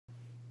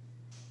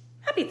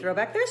Happy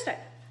Throwback Thursday,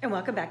 and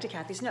welcome back to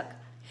Cathy's Nook.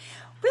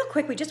 Real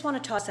quick, we just want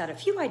to toss out a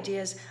few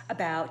ideas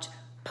about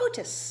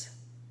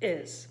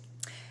POTUSes.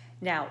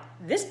 Now,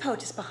 this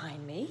POTUS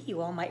behind me,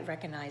 you all might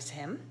recognize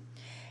him.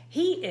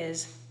 He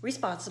is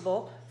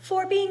responsible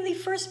for being the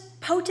first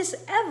POTUS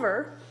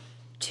ever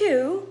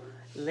to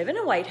live in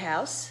a White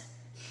House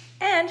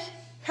and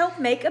help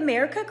make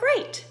America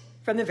great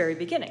from the very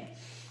beginning.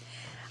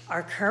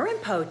 Our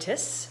current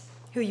POTUS,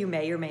 who you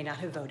may or may not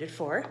have voted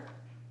for,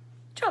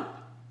 Trump.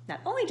 Not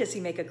only does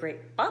he make a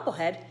great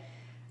bobblehead,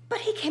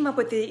 but he came up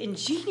with the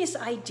ingenious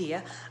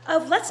idea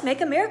of let's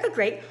make America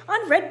great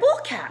on red bull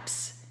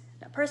caps.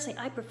 Now, personally,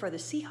 I prefer the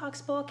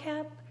Seahawks ball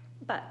cap,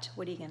 but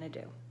what are you going to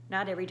do?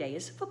 Not every day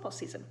is football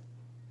season.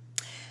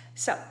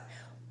 So,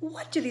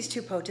 what do these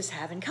two POTUS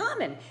have in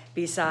common,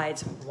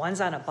 besides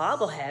one's on a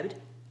bobblehead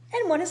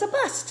and one is a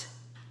bust?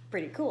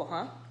 Pretty cool,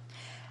 huh?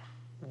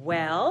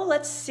 Well,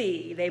 let's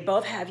see. They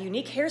both have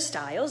unique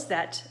hairstyles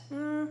that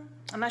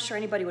I'm not sure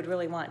anybody would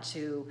really want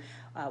to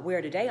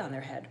wear today on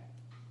their head.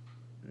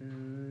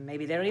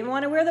 Maybe they don't even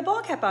want to wear the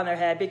ball cap on their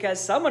head because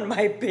someone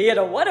might be at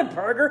a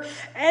Whataburger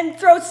and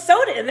throw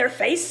soda in their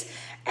face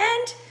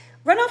and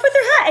run off with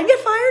their hat and get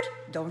fired.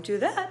 Don't do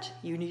that.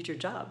 You need your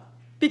job.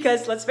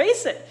 Because let's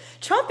face it,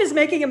 Trump is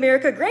making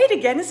America great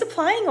again and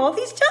supplying all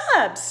these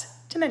jobs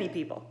to many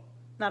people.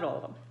 Not all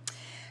of them.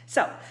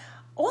 So,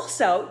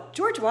 also,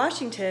 George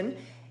Washington,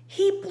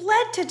 he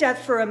bled to death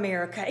for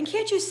America. And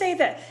can't you say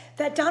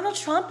that Donald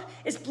Trump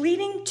is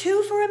bleeding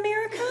too for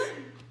America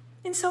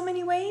in so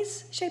many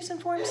ways, shapes,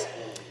 and forms?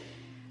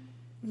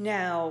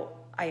 Now,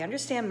 I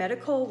understand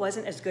medical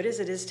wasn't as good as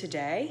it is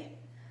today,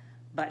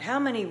 but how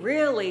many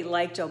really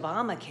liked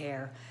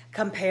Obamacare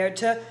compared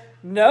to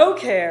no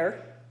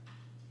care?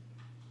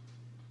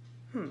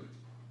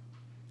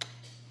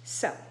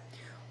 So,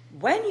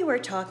 when you are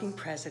talking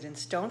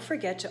presidents, don't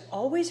forget to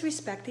always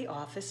respect the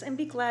office and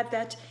be glad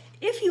that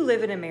if you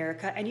live in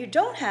America and you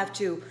don't have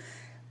to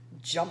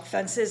jump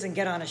fences and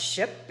get on a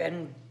ship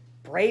and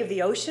brave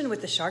the ocean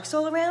with the sharks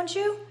all around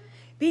you,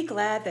 be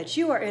glad that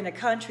you are in a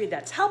country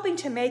that's helping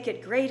to make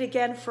it great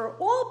again for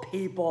all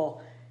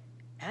people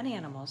and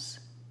animals.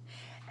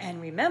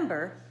 And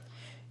remember,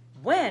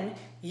 when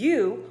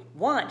you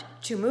want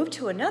to move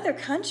to another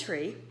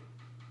country,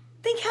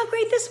 think how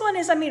great this one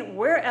is. I mean,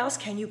 where else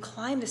can you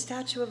climb the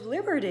Statue of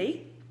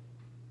Liberty?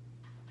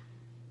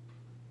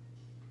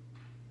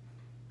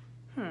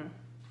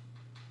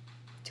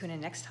 Tune in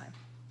next time,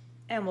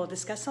 and we'll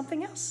discuss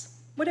something else,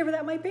 whatever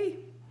that might be.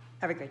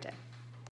 Have a great day.